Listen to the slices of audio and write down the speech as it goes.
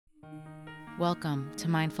Welcome to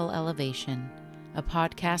Mindful Elevation, a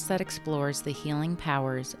podcast that explores the healing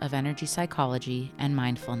powers of energy psychology and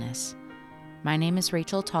mindfulness. My name is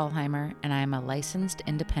Rachel Thalheimer, and I am a licensed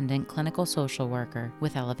independent clinical social worker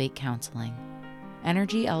with Elevate Counseling.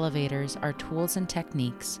 Energy elevators are tools and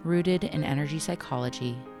techniques rooted in energy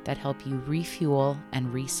psychology that help you refuel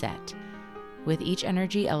and reset. With each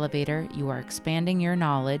energy elevator, you are expanding your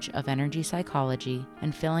knowledge of energy psychology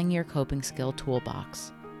and filling your coping skill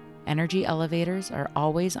toolbox. Energy elevators are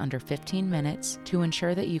always under 15 minutes to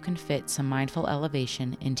ensure that you can fit some mindful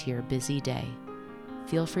elevation into your busy day.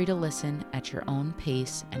 Feel free to listen at your own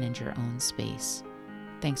pace and in your own space.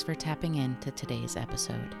 Thanks for tapping in to today's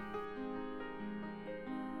episode.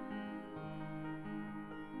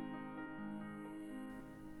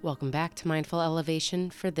 Welcome back to Mindful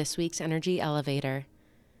Elevation for this week's Energy Elevator.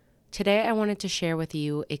 Today I wanted to share with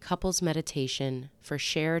you a couple's meditation for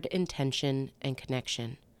shared intention and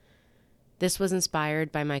connection. This was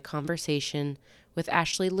inspired by my conversation with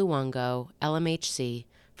Ashley Luongo, LMHC,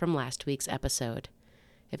 from last week's episode.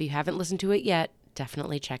 If you haven't listened to it yet,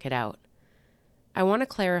 definitely check it out. I want to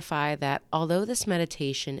clarify that although this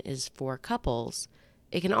meditation is for couples,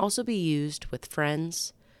 it can also be used with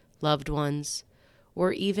friends, loved ones,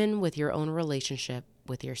 or even with your own relationship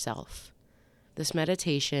with yourself. This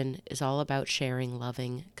meditation is all about sharing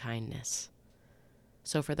loving kindness.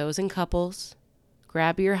 So for those in couples,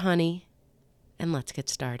 grab your honey, and let's get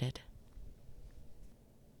started.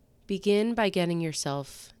 Begin by getting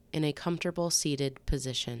yourself in a comfortable seated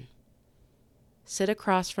position. Sit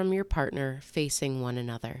across from your partner facing one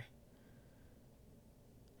another.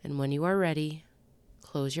 And when you are ready,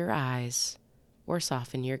 close your eyes or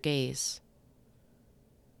soften your gaze.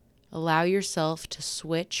 Allow yourself to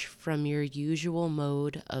switch from your usual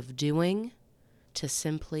mode of doing to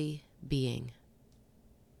simply being.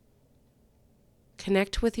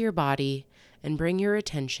 Connect with your body and bring your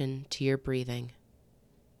attention to your breathing.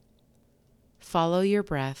 Follow your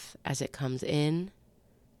breath as it comes in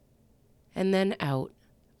and then out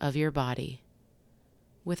of your body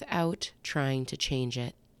without trying to change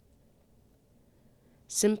it.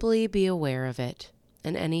 Simply be aware of it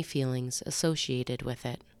and any feelings associated with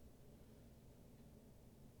it.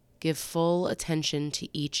 Give full attention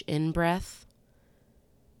to each in-breath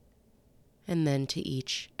and then to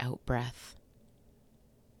each out-breath.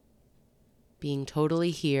 Being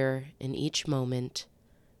totally here in each moment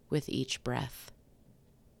with each breath.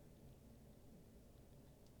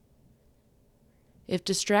 If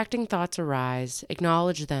distracting thoughts arise,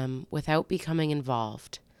 acknowledge them without becoming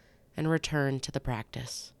involved and return to the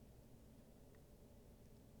practice.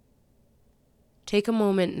 Take a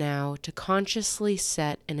moment now to consciously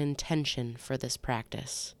set an intention for this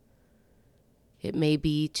practice. It may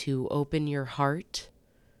be to open your heart,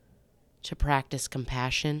 to practice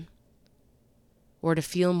compassion, or to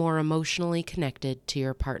feel more emotionally connected to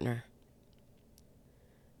your partner.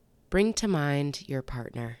 Bring to mind your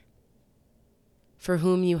partner, for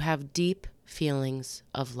whom you have deep feelings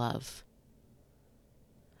of love.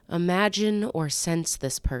 Imagine or sense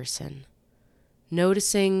this person,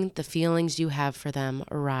 noticing the feelings you have for them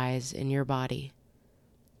arise in your body.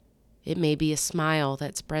 It may be a smile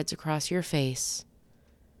that spreads across your face.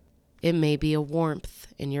 It may be a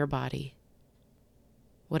warmth in your body.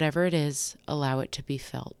 Whatever it is, allow it to be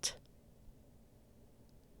felt.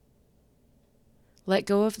 Let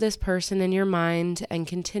go of this person in your mind and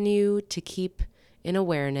continue to keep in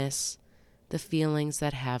awareness the feelings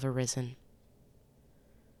that have arisen.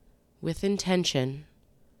 With intention,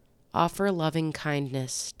 offer loving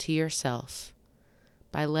kindness to yourself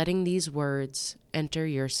by letting these words enter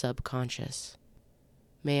your subconscious.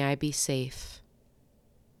 May I be safe.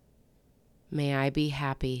 May I be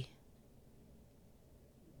happy.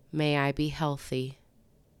 May I be healthy.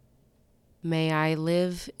 May I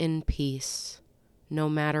live in peace, no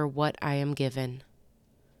matter what I am given.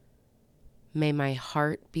 May my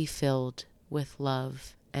heart be filled with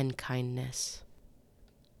love and kindness.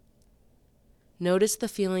 Notice the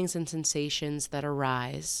feelings and sensations that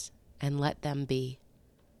arise and let them be.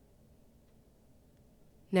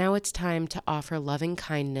 Now it's time to offer loving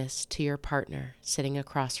kindness to your partner sitting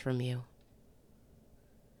across from you.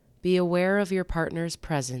 Be aware of your partner's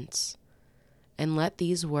presence and let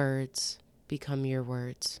these words become your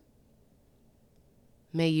words.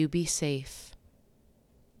 May you be safe.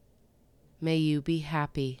 May you be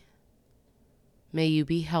happy. May you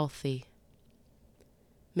be healthy.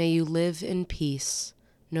 May you live in peace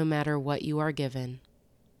no matter what you are given.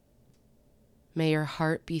 May your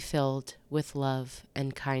heart be filled with love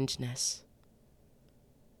and kindness.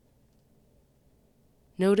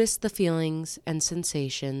 Notice the feelings and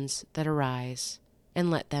sensations that arise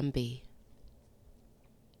and let them be.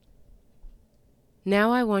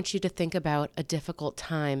 Now I want you to think about a difficult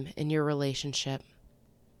time in your relationship.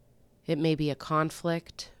 It may be a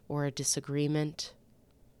conflict or a disagreement.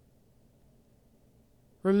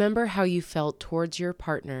 Remember how you felt towards your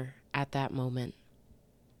partner at that moment.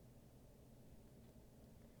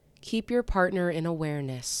 Keep your partner in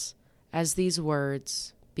awareness as these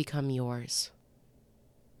words become yours.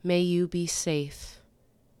 May you be safe.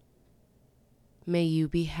 May you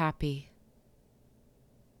be happy.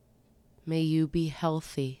 May you be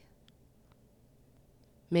healthy.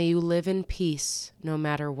 May you live in peace no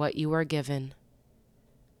matter what you are given.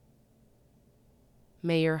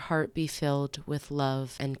 May your heart be filled with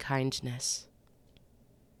love and kindness.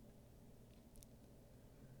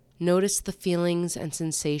 Notice the feelings and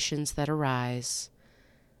sensations that arise,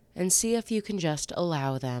 and see if you can just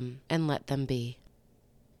allow them and let them be.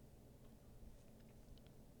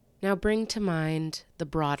 Now bring to mind the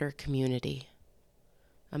broader community.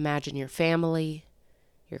 Imagine your family,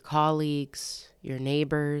 your colleagues, your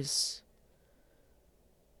neighbors.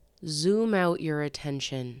 Zoom out your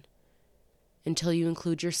attention until you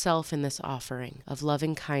include yourself in this offering of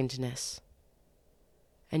loving kindness,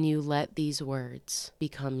 and you let these words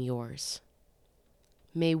become yours.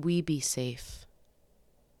 May we be safe.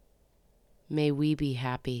 May we be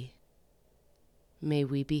happy. May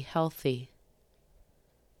we be healthy.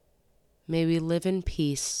 May we live in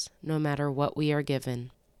peace no matter what we are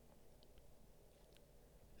given.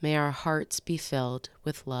 May our hearts be filled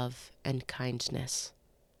with love and kindness.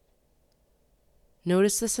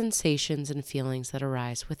 Notice the sensations and feelings that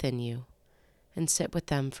arise within you, and sit with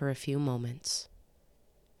them for a few moments.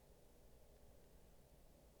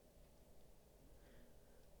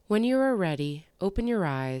 When you are ready, open your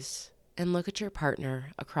eyes and look at your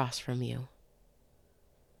partner across from you.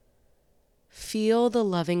 Feel the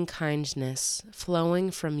loving kindness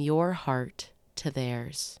flowing from your heart to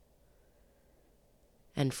theirs,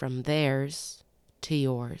 and from theirs to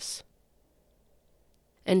yours.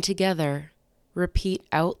 And together, repeat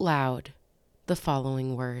out loud the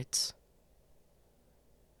following words.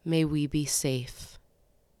 May we be safe.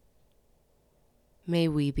 May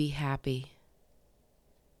we be happy.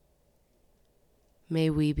 May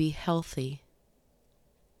we be healthy.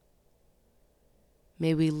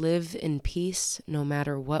 May we live in peace no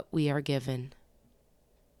matter what we are given.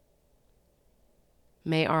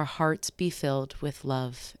 May our hearts be filled with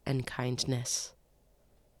love and kindness.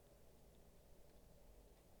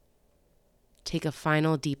 Take a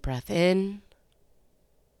final deep breath in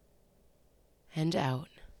and out.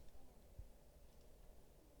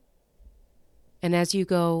 And as you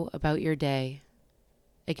go about your day,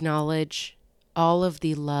 acknowledge all of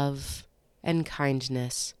the love and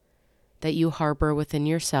kindness that you harbor within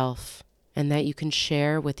yourself and that you can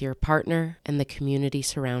share with your partner and the community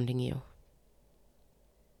surrounding you.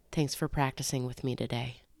 Thanks for practicing with me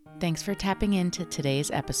today. Thanks for tapping into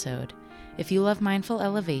today's episode. If you love Mindful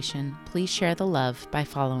Elevation, please share the love by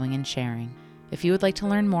following and sharing. If you would like to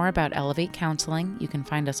learn more about Elevate Counseling, you can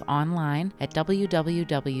find us online at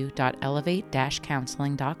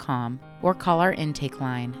www.elevate-counseling.com or call our intake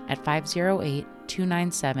line at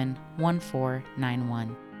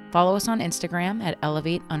 508-297-1491. Follow us on Instagram at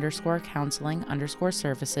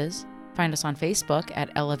elevate_counseling_services. Find us on Facebook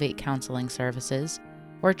at Elevate Counseling Services,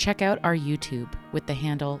 or check out our YouTube with the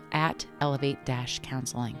handle at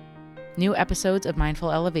Elevate-Counseling. New episodes of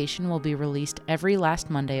Mindful Elevation will be released every last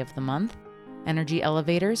Monday of the month. Energy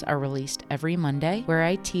Elevators are released every Monday, where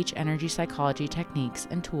I teach energy psychology techniques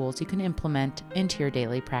and tools you can implement into your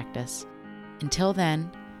daily practice. Until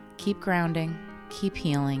then, keep grounding, keep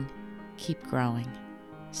healing, keep growing.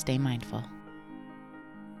 Stay mindful.